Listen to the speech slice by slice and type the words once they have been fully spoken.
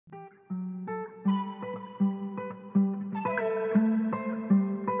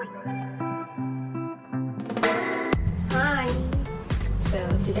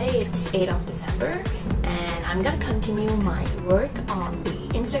today it's 8th of December and I'm gonna continue my work on the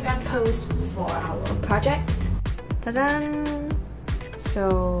Instagram post for our project. Ta-da!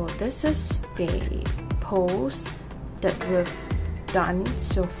 So this is the post that we've done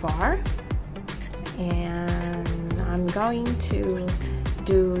so far, and I'm going to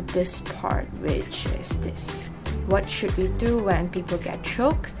do this part, which is this: what should we do when people get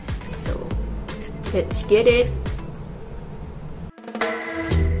choked? So let's get it.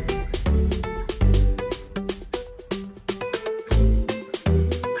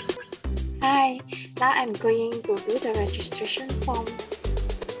 Hi, now I'm going to do the registration form.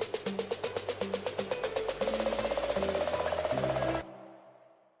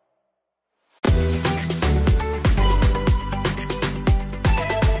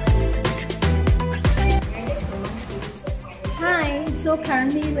 So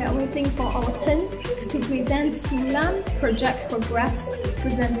currently we are waiting for our turn to present Sulam Project Progress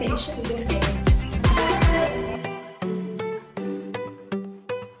presentation.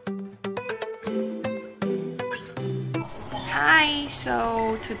 Hi,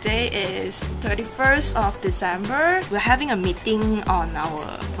 so today is 31st of December. We're having a meeting on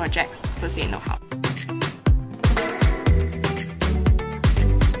our project Fernando house.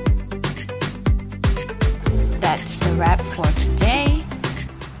 That's the wrap for today.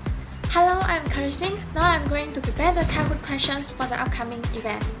 Hello, I'm Ker Xin. Now I'm going to prepare the Kahoot questions for the upcoming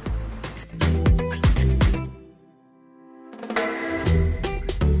event.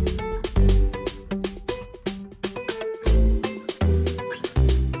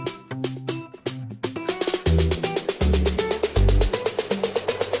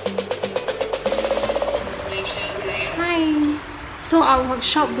 Hi! So our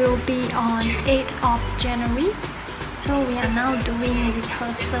workshop will be on 8th of January. So we are now doing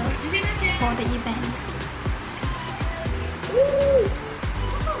rehearsal for the event.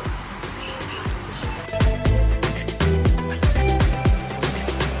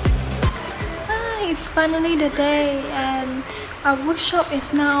 It's finally the day and our workshop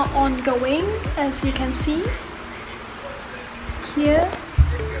is now ongoing, as you can see here.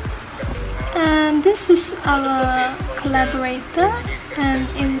 And this is our collaborator and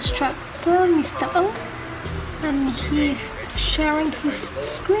instructor, Mr. Ng. And he is sharing his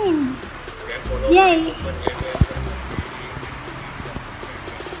screen. Yay!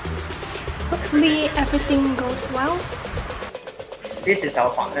 Hopefully everything goes well. This is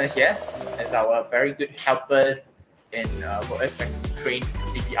our partner here, as our very good helpers in for us to train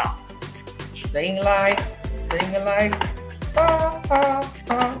CPR. Staying alive, staying alive,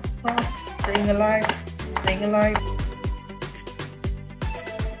 staying alive, staying alive.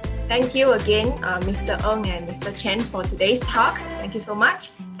 Thank you again, Mr. Ng and Mr. Chen, for today's talk. Thank you so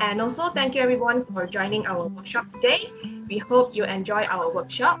much. And also thank you everyone for joining our workshop today. We hope you enjoy our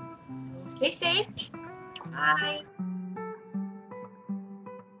workshop. Stay safe. Bye.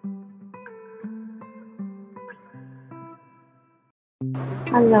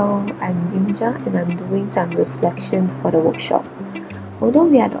 Hello, I'm Jing Jia and I'm doing some reflection for the workshop. Although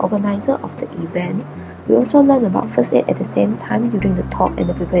we are the organizer of the event, we also learn about first aid at the same time during the talk and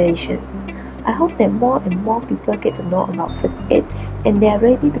the preparations. I hope that more and more people get to know about first aid and they are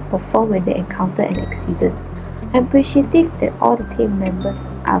ready to perform when they encounter an accident. I'm appreciative that all the team members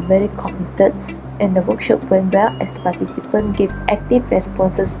are very committed and the workshop went well as the participants gave active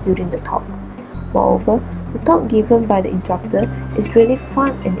responses during the talk. Moreover, the talk given by the instructor is really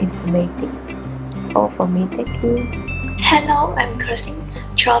fun and informative. That's all from me, thank you. Hello, I'm Ker Xin.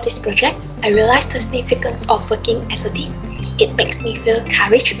 Throughout this project, I realized the significance of working as a team. It makes me feel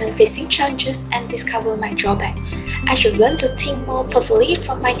courage when facing challenges and discover my drawback. I should learn to think more thoughtfully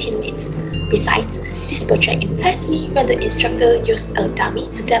from my teammates. Besides, this project impressed me when the instructor used a dummy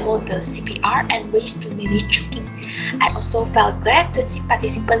to demo the CPR and ways to manage choking. I also felt glad to see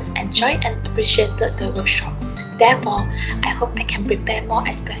participants enjoy and appreciated the workshop. Therefore, I hope I can prepare more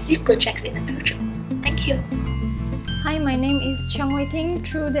expressive projects in the future. Thank you. Hi, my name is Hui Ting.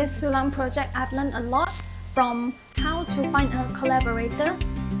 Through this Sulam project, I've learned a lot, from how to find a collaborator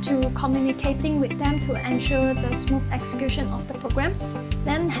to communicating with them to ensure the smooth execution of the program.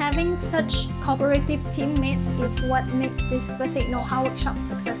 Then having such cooperative teammates is what makes this first aid know-how workshop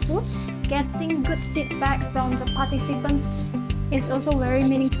successful. Getting good feedback from the participants is also very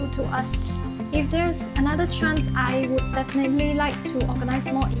meaningful to us. If there's another chance, I would definitely like to organize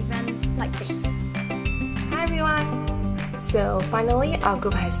more events like this. Hi everyone. So finally, our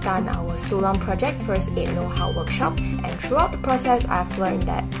group has done our Sulam project first aid know-how workshop, and throughout the process, I've learned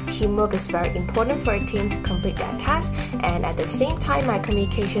that teamwork is very important for a team to complete their task, and at the same time, my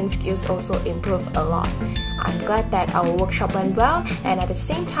communication skills also improved a lot. I'm glad that our workshop went well, and at the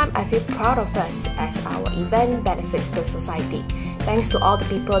same time, I feel proud of us as our event benefits the society. Thanks to all the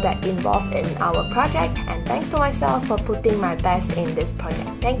people that involved in our project, and thanks to myself for putting my best in this project.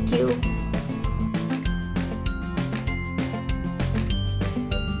 Thank you!